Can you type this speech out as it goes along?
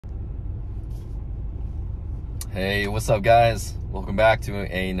Hey, what's up guys? Welcome back to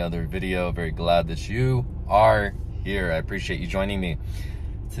another video. Very glad that you are here. I appreciate you joining me.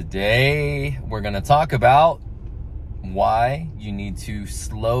 Today, we're gonna talk about why you need to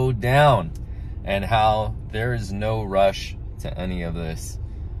slow down and how there is no rush to any of this.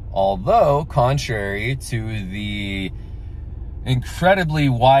 Although, contrary to the incredibly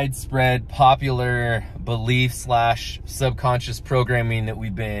widespread popular belief / subconscious programming that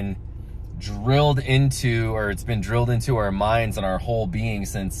we've been drilled into, or it's been drilled into our minds and our whole being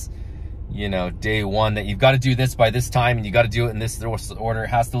since, you know, day one, that you've got to do this by this time and you got to do it in this order. It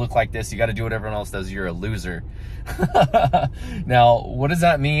has to look like this. You got to do what everyone else does. You're a loser. Now, what does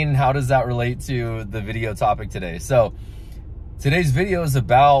that mean? How does that relate to the video topic today? So today's video is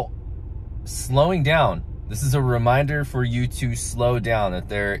about slowing down. This is a reminder for you to slow down, that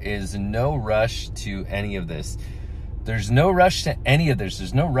there is no rush to any of this. There's no rush to any of this.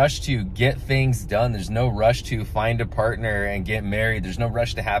 There's no rush to get things done. There's no rush to find a partner and get married. There's no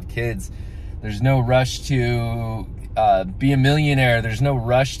rush to have kids. There's no rush to be a millionaire. There's no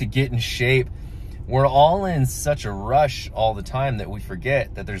rush to get in shape. We're all in such a rush all the time that we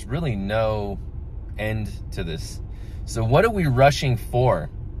forget that there's really no end to this. So what are we rushing for?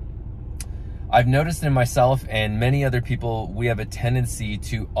 I've noticed in myself and many other people, we have a tendency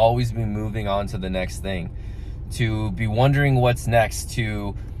to always be moving on to the next thing, to be wondering what's next,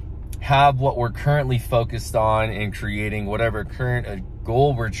 to have what we're currently focused on and creating whatever current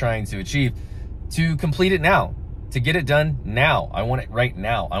goal we're trying to achieve, to complete it now, to get it done now. I want it right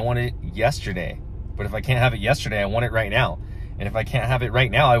now. I want it yesterday. But if I can't have it yesterday, I want it right now. And if I can't have it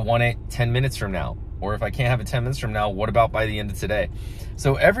right now, I want it 10 minutes from now. Or if I can't have it 10 minutes from now, what about by the end of today?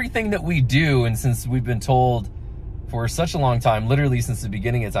 So everything that we do, and since we've been told for such a long time, literally since the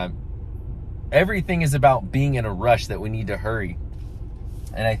beginning of time, everything is about being in a rush, that we need to hurry.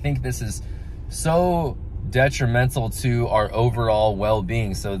 And I think this is so detrimental to our overall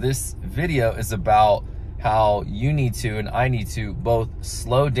well-being. So this video is about how you need to, and I need to, both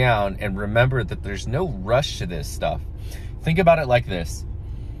slow down and remember that there's no rush to this stuff. Think about it like this.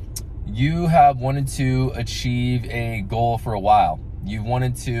 You have wanted to achieve a goal for a while. You've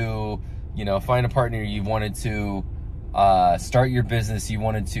wanted to, you know, find a partner. You've wanted to start your business. You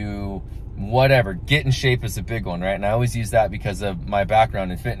wanted to whatever, get in shape is a big one, right? And I always use that because of my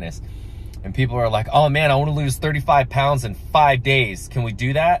background in fitness. And people are like, oh man, I want to lose 35 pounds in 5 days. Can we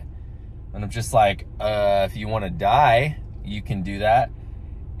do that? And I'm just like, if you want to die, you can do that.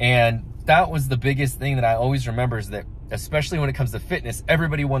 And that was the biggest thing that I always remember, is that especially when it comes to fitness,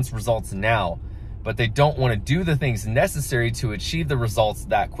 everybody wants results now, but they don't want to do the things necessary to achieve the results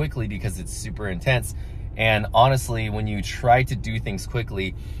that quickly because it's super intense. And honestly, when you try to do things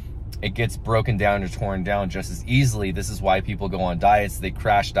quickly, it gets broken down or torn down just as easily. This is why people go on diets. They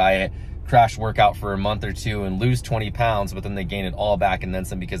crash diet, crash workout for a month or two and lose 20 pounds, but then they gain it all back and then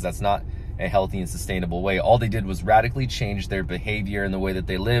some, because that's not a healthy and sustainable way. All they did was radically change their behavior and the way that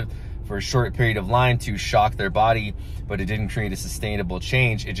they live for a short period of time to shock their body, but it didn't create a sustainable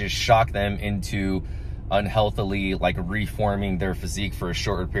change. It just shocked them into unhealthily, like, reforming their physique for a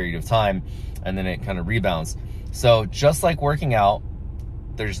shorter period of time, and then it kind of rebounds. So just like working out,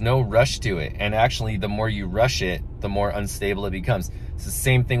 there's no rush to it. And actually, the more you rush it, the more unstable it becomes. It's the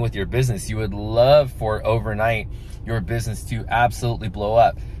same thing with your business. You would love for overnight your business to absolutely blow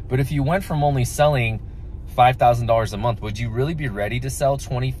up. But if you went from only selling $5,000 a month, would you really be ready to sell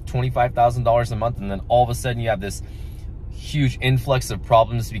 $25,000 a month? And then all of a sudden you have this huge influx of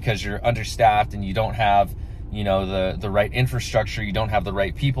problems because you're understaffed and you don't have, you know, the right infrastructure, you don't have the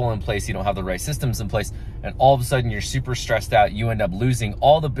right people in place, you don't have the right systems in place, and all of a sudden you're super stressed out. You end up losing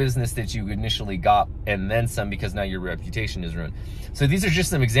all the business that you initially got and then some, because now your reputation is ruined. So these are just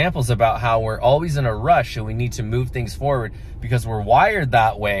some examples about how we're always in a rush and we need to move things forward because we're wired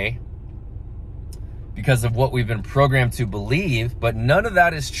that way because of what we've been programmed to believe, but none of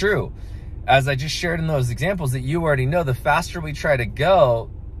that is true. As I just shared in those examples that you already know, the faster we try to go,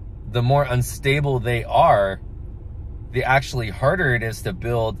 the more unstable they are, the actually harder it is to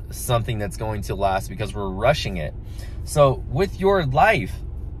build something that's going to last because we're rushing it. So with your life,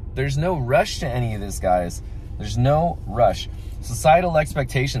 there's no rush to any of this, guys. There's no rush. Societal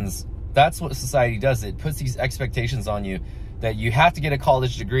expectations, that's what society does. It puts these expectations on you that you have to get a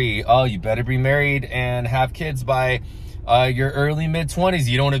college degree. Oh, you better be married and have kids by your early mid-20s.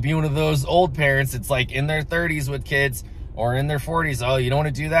 You don't want to be one of those old parents. It's like in their 30s with kids, or in their 40s. Oh, you don't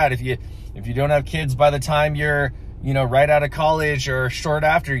want to do that. If you don't have kids by the time you're, you know, right out of college or short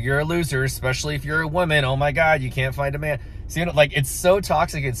after, you're a loser, especially if you're a woman. Oh my God, you can't find a man. So, you know, like, it's so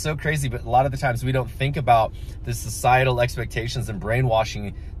toxic, it's so crazy, but a lot of the times we don't think about the societal expectations and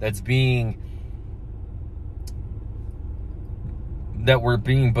brainwashing that's being that we're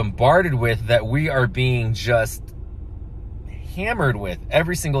being bombarded with, that we are being just hammered with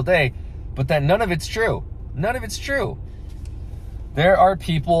every single day, but that none of it's true. None of it's true. There are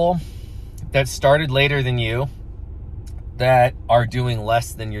people that started later than you that are doing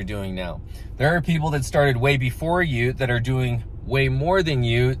less than you're doing now. There are people that started way before you that are doing way more than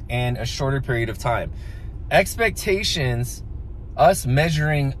you in a shorter period of time. Expectations, us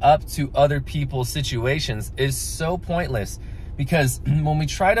measuring up to other people's situations, is so pointless, because when we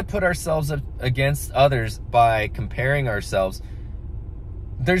try to put ourselves up against others by comparing ourselves,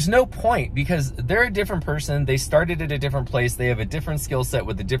 there's no point, because they're a different person. They started at a different place. They have a different skill set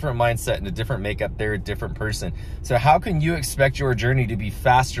with a different mindset and a different makeup. They're a different person. So how can you expect your journey to be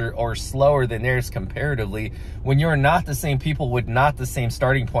faster or slower than theirs comparatively when you're not the same people with not the same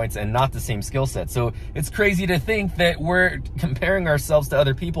starting points and not the same skill set? So it's crazy to think that we're comparing ourselves to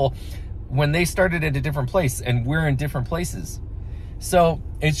other people when they started at a different place and we're in different places. So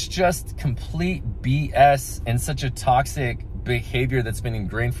it's just complete BS and such a toxic behavior that's been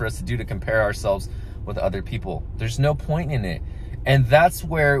ingrained for us to do, to compare ourselves with other people. There's no point in it. And that's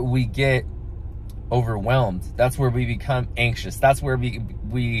where we get overwhelmed. That's where we become anxious. That's where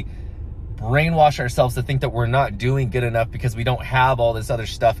we brainwash ourselves to think that we're not doing good enough because we don't have all this other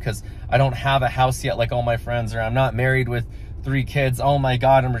stuff, because I don't have a house yet like all my friends, or I'm not married with 3 kids. Oh my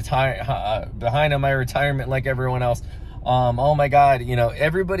God, I'm behind on my retirement like everyone else. Oh my God, you know,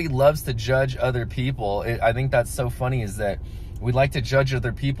 everybody loves to judge other people. I think that's so funny, is that we like to judge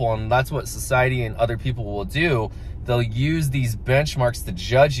other people, and that's what society and other people will do. They'll use these benchmarks to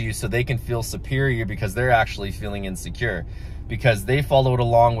judge you so they can feel superior, because they're actually feeling insecure, because they followed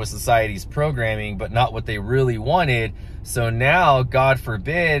along with society's programming, but not what they really wanted. So now, God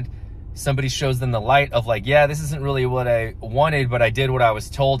forbid, somebody shows them the light of like, yeah, this isn't really what I wanted, but I did what I was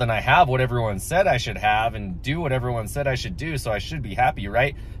told, and I have what everyone said I should have, and do what everyone said I should do, so I should be happy,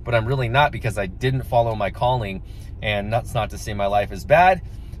 right? But I'm really not, because I didn't follow my calling. And that's not to say my life is bad,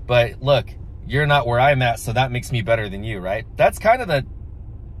 but look, you're not where I'm at, so that makes me better than you, right? That's kind of the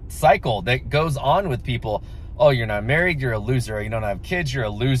cycle that goes on with people. Oh, you're not married, you're a loser. Oh, you don't have kids, you're a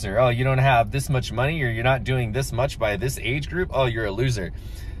loser. Oh, you don't have this much money, or you're not doing this much by this age group. Oh, you're a loser.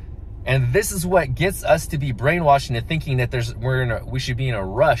 And this is what gets us to be brainwashed into thinking that we should be in a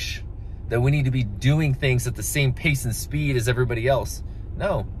rush, that we need to be doing things at the same pace and speed as everybody else.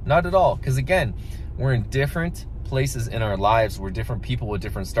 No, not at all. Because again, we're in different places in our lives. We're different people with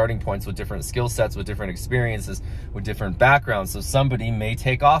different starting points, with different skill sets, with different experiences, with different backgrounds. So somebody may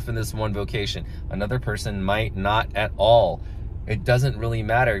take off in this one vocation. Another person might not at all. It doesn't really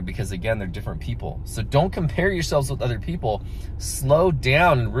matter, because again, they're different people. So don't compare yourselves with other people. Slow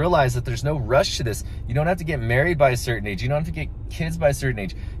down and realize that there's no rush to this. You don't have to get married by a certain age. You don't have to get kids by a certain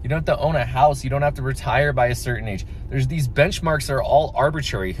age. You don't have to own a house. You don't have to retire by a certain age. There's these benchmarks are all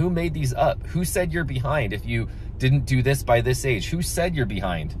arbitrary. Who made these up? Who said you're behind if you didn't do this by this age? Who said you're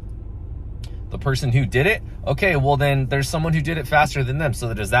behind? The person who did it? Okay, well then there's someone who did it faster than them.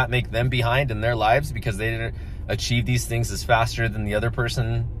 So does that make them behind in their lives because they didn't achieve these things as faster than the other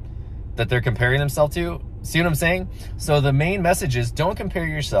person that they're comparing themselves to? See what I'm saying? So the main message is, don't compare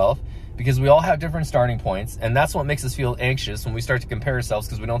yourself, because we all have different starting points, and that's what makes us feel anxious when we start to compare ourselves,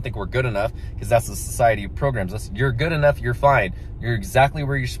 because we don't think we're good enough, because that's the society programs us. You're good enough, you're fine. You're exactly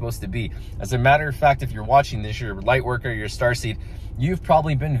where you're supposed to be. As a matter of fact, if you're watching this, you're a light worker, you're a starseed, you've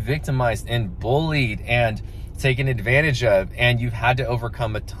probably been victimized and bullied and taken advantage of, and you've had to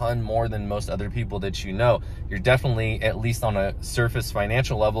overcome a ton more than most other people that you know. You're definitely, at least on a surface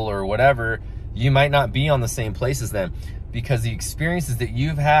financial level or whatever, you might not be on the same place as them, because the experiences that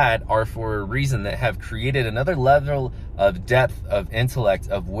you've had are for a reason, that have created another level of depth, of intellect,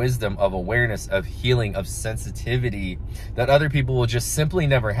 of wisdom, of awareness, of healing, of sensitivity that other people will just simply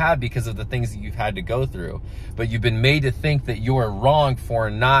never have because of the things that you've had to go through. But you've been made to think that you are wrong for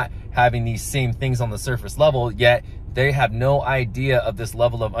not having these same things on the surface level, yet they have no idea of this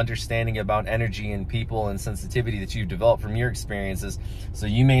level of understanding about energy and people and sensitivity that you've developed from your experiences. So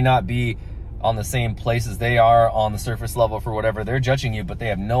you may not be on the same place as they are on the surface level for whatever they're judging you, but they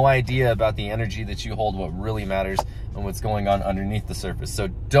have no idea about the energy that you hold, what really matters, and what's going on underneath the surface. So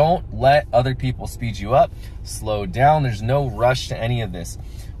don't let other people speed you up. Slow down. There's no rush to any of this.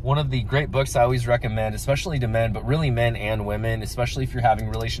 One of the great books I always recommend, especially to men, but really men and women, especially if you're having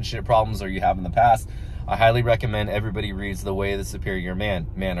relationship problems or you have in the past, I highly recommend everybody reads The Way of the Superior Man,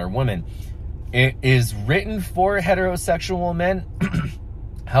 man or woman. It is written for heterosexual men.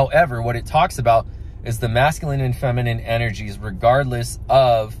 However, what it talks about is the masculine and feminine energies regardless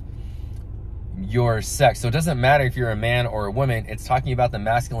of your sex. So it doesn't matter if you're a man or a woman. It's talking about the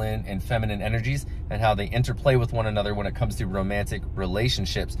masculine and feminine energies and how they interplay with one another when it comes to romantic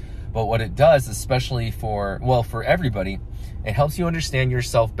relationships. But what it does, especially for everybody, it helps you understand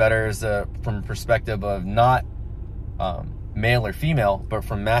yourself better from a perspective of not male or female, but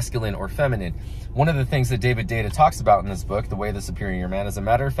from masculine or feminine. One of the things that David Deida talks about in this book, The Way of the Superior Man, as a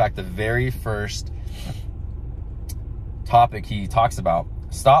matter of fact, the very first topic he talks about,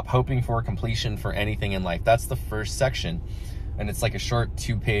 stop hoping for completion for anything in life. That's the first section. And it's like a short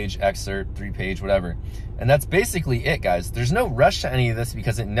 2-page excerpt, 3-page, whatever. And that's basically it, guys. There's no rush to any of this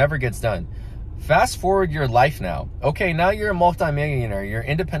because it never gets done. Fast forward your life now. Okay, now you're a multimillionaire. You're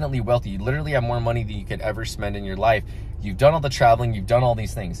independently wealthy. You literally have more money than you could ever spend in your life. You've done all the traveling. You've done all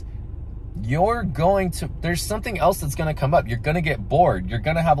these things. There's something else that's going to come up. You're going to get bored. You're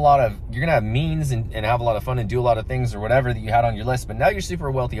going to have means and have a lot of fun and do a lot of things or whatever that you had on your list. But now you're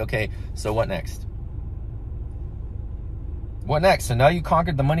super wealthy. Okay, so what next? What next? So now you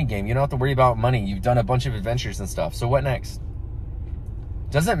conquered the money game. You don't have to worry about money. You've done a bunch of adventures and stuff. So what next?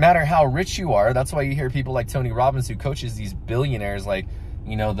 Doesn't matter how rich you are. That's why you hear people like Tony Robbins, who coaches these billionaires, like,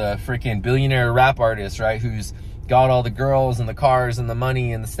 you know, the freaking billionaire rap artist, right? Who's got all the girls and the cars and the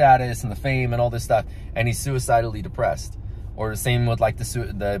money and the status and the fame and all this stuff, and he's suicidally depressed. Or the same with like the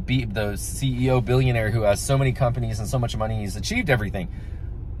CEO billionaire who has so many companies and so much money, he's achieved everything.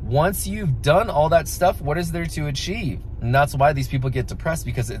 Once you've done all that stuff, what is there to achieve? And that's why these people get depressed,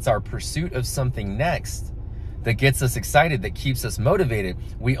 because it's our pursuit of something next that gets us excited, that keeps us motivated.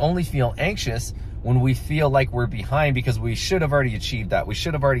 We only feel anxious when we feel like we're behind, because we should have already achieved that. We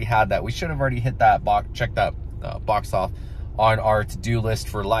should have already had that. We should have already hit that box, checked that box off on our to-do list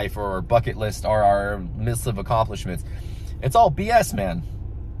for life, or our bucket list, or our list of accomplishments. It's all BS, man.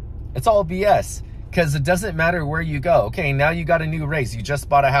 It's all BS. Because it doesn't matter where you go. Okay, now you got a new raise. You just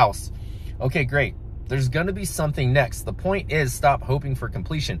bought a house. Okay, great. There's going to be something next. The point is, stop hoping for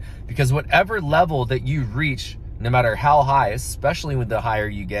completion. Because whatever level that you reach, no matter how high, especially with the higher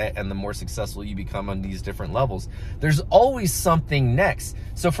you get and the more successful you become on these different levels, there's always something next.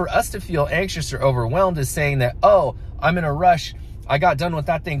 So for us to feel anxious or overwhelmed is saying that, oh, I'm in a rush. I got done with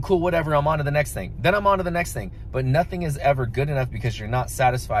that thing. Cool, whatever. I'm on to the next thing. Then I'm on to the next thing. But nothing is ever good enough, because you're not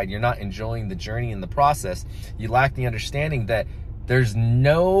satisfied. You're not enjoying the journey and the process. You lack the understanding that there's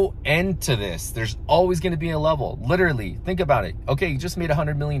no end to this. There's always going to be a level. Literally, think about it. Okay, you just made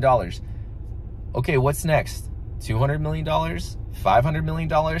 $100 million. Okay, what's next? $200 million? $500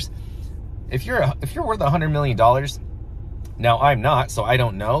 million? If you're worth $100 million, now I'm not, so I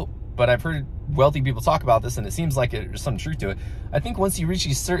don't know, but I've heard wealthy people talk about this, and it seems like there's some truth to it. I think once you reach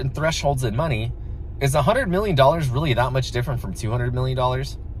these certain thresholds in money, is $100 million really that much different from $200 million?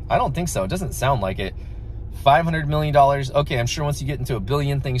 I don't think so. It doesn't sound like it. $500 million, okay, I'm sure once you get into $1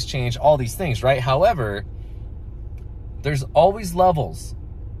 billion, things change, all these things, right? However, there's always levels.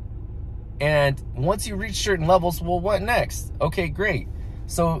 And once you reach certain levels, well, what next? Okay, great.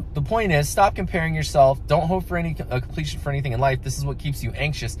 So the point is, stop comparing yourself. Don't hope for any completion for anything in life. This is what keeps you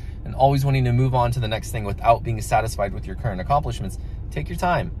anxious and always wanting to move on to the next thing without being satisfied with your current accomplishments. Take your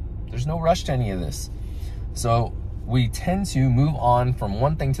time. There's no rush to any of this. So we tend to move on from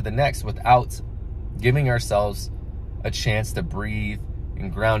one thing to the next without giving ourselves a chance to breathe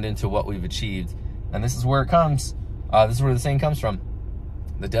and ground into what we've achieved. And this is where it comes. This is where the saying comes from.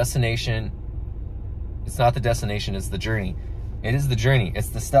 The destination, it's not the destination, it's the journey. It is the journey. It's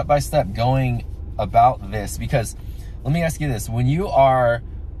the step-by-step going about this. Because let me ask you this. When you are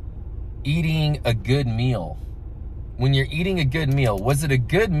eating a good meal, was it a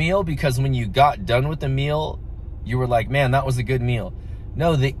good meal because when you got done with the meal, you were like, man, that was a good meal?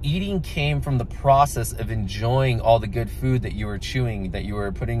 No, the eating came from the process of enjoying all the good food that you were chewing, that you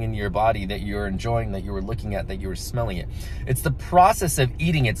were putting in your body, that you were enjoying, that you were looking at, that you were smelling it. It's the process of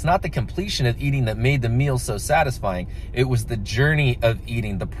eating. It's not the completion of eating that made the meal so satisfying. It was the journey of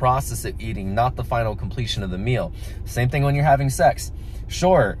eating, the process of eating, not the final completion of the meal. Same thing when you're having sex.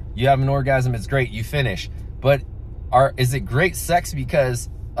 Sure, you have an orgasm, it's great, you finish. But is it great sex because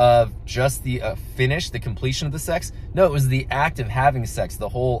of just the finish, the completion of the sex? No, it was the act of having sex, the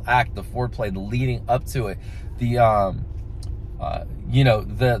whole act, the foreplay, the leading up to it, the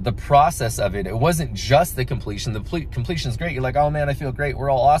the process of it. It wasn't just the completion. The completion is great. You're like, oh man, I feel great. We're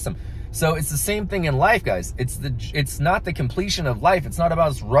all awesome. So it's the same thing in life, guys. It's not the completion of life. It's not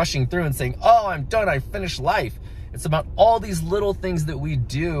about us rushing through and saying, oh, I'm done, I finished life. It's about all these little things that we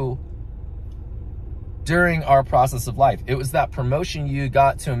do during our process of life. It was that promotion you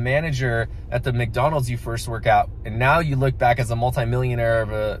got to a manager at the McDonald's you first work at, and now you look back as a multimillionaire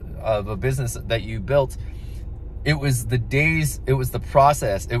of a business that you built. It was the days, it was the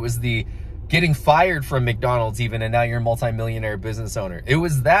process, it was the getting fired from McDonald's even, and now you're a multi-millionaire business owner. It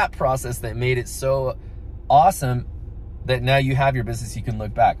was that process that made it so awesome that now you have your business, you can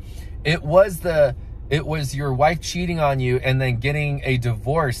look back. It was your wife cheating on you and then getting a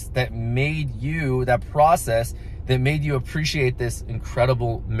divorce that made you, that process that made you appreciate this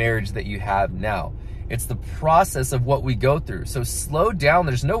incredible marriage that you have now. It's the process of what we go through. So slow down.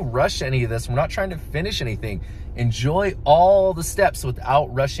 There's no rush to any of this. We're not trying to finish anything. Enjoy all the steps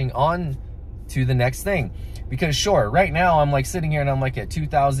without rushing on to the next thing. Because sure, right now I'm like sitting here and I'm like at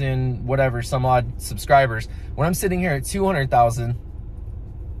 2,000 whatever some odd subscribers. When I'm sitting here at 200,000,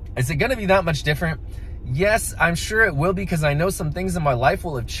 is it going to be that much different? Yes, I'm sure it will, because I know some things in my life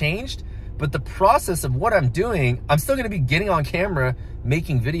will have changed, but the process of what I'm doing, I'm still going to be getting on camera,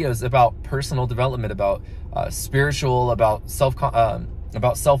 making videos about personal development, about spiritual, about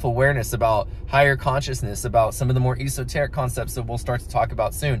self-awareness, about higher consciousness, about some of the more esoteric concepts that we'll start to talk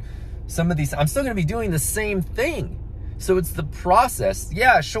about soon. Some of these, I'm still going to be doing the same thing. So it's the process.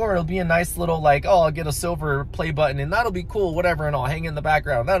 Yeah, sure, it'll be a nice little like, oh, I'll get a silver play button and that'll be cool, whatever, and I'll hang in the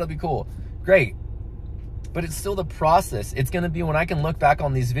background. That'll be cool. Great. But it's still the process. It's going to be when I can look back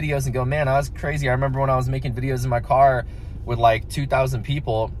on these videos and go, man, I was crazy. I remember when I was making videos in my car with like 2,000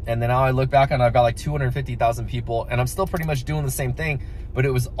 people, and then now I look back and I've got like 250,000 people, and I'm still pretty much doing the same thing. But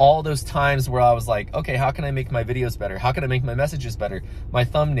it was all those times where I was like, okay, how can I make my videos better? How can I make my messages better? My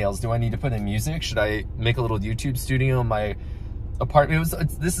thumbnails, do I need to put in music? Should I make a little YouTube studio in my apartment?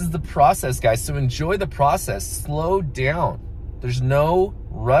 This is the process, guys. So enjoy the process. Slow down. There's no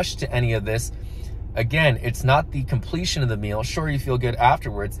rush to any of this. Again, it's not the completion of the meal. Sure, you feel good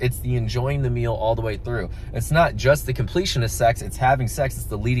afterwards. It's the enjoying the meal all the way through. It's not just the completion of sex. It's having sex. It's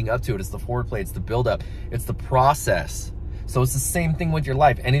the leading up to it. It's the foreplay. It's the build up. It's the process. So it's the same thing with your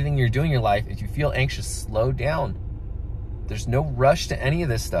life. Anything you're doing in your life, if you feel anxious, slow down. There's no rush to any of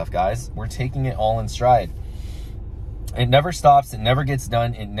this stuff, guys. We're taking it all in stride. It never stops. It never gets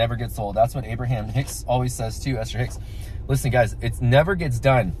done. It never gets old. That's what Abraham Hicks always says too, Esther Hicks. Listen, guys, it never gets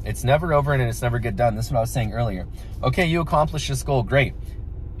done. It's never over and it's never get done. This is what I was saying earlier. Okay, you accomplished this goal. Great.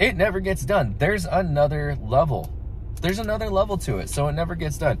 It never gets done. There's another level. There's another level to it. So it never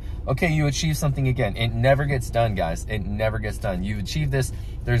gets done. Okay, you achieve something again. It never gets done, guys. It never gets done. You've achieved this.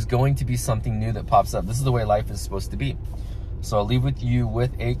 There's going to be something new that pops up. This is the way life is supposed to be. So I'll leave with you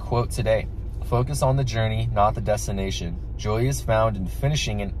with a quote today. Focus on the journey, not the destination. Joy is found in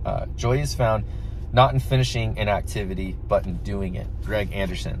finishing not in finishing an activity, but in doing it. Greg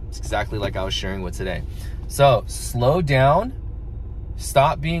Anderson. It's exactly like I was sharing with today. So slow down.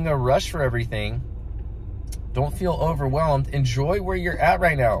 Stop being a rush for everything. Don't feel overwhelmed. Enjoy where you're at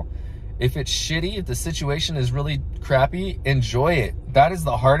right now. If it's shitty, if the situation is really crappy, enjoy it. That is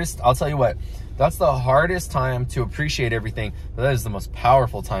the hardest. I'll tell you what, that's the hardest time to appreciate everything, but that is the most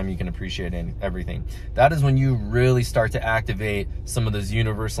powerful time you can appreciate everything. That is when you really start to activate some of those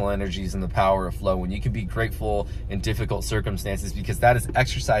universal energies and the power of flow, when you can be grateful in difficult circumstances, because that is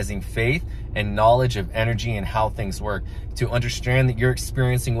exercising faith and knowledge of energy and how things work, to understand that you're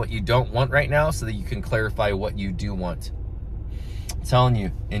experiencing what you don't want right now so that you can clarify what you do want. I'm telling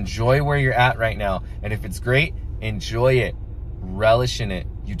you, enjoy where you're at right now. And if it's great, enjoy it. Relish in it.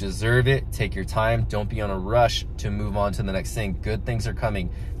 You deserve it. Take your time. Don't be on a rush to move on to the next thing. Good things are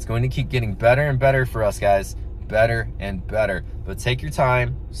coming. It's going to keep getting better and better for us, guys. Better and better. But take your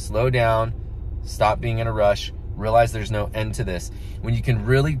time. Slow down. Stop being in a rush. Realize there's no end to this. When you can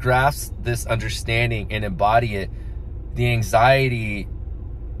really grasp this understanding and embody it, the anxiety,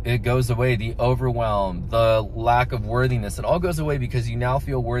 it goes away. The overwhelm, the lack of worthiness, it all goes away because you now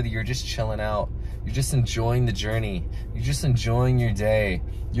feel worthy. You're just chilling out. You're just enjoying the journey. You're just enjoying your day.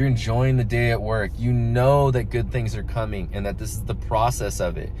 You're enjoying the day at work. You know that good things are coming and that this is the process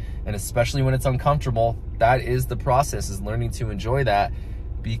of it. And especially when it's uncomfortable, that is the process, is learning to enjoy that,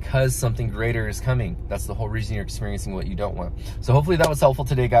 because something greater is coming. That's the whole reason you're experiencing what you don't want. So hopefully that was helpful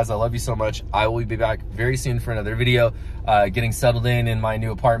today, guys. I love you so much. I will be back very soon for another video, getting settled in my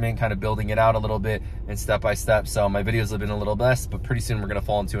new apartment, kind of building it out a little bit and step by step. So my videos have been a little less, but pretty soon we're going to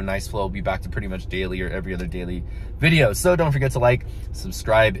fall into a nice flow. We'll be back to pretty much daily or every other daily video. So don't forget to like,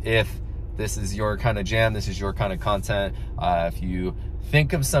 subscribe if this is your kind of jam, this is your kind of content. If you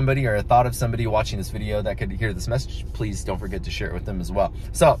think of somebody or thought of somebody watching this video that could hear this message, please don't forget to share it with them as well.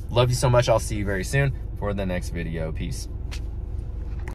 So love you so much. I'll see you very soon for the next video. Peace.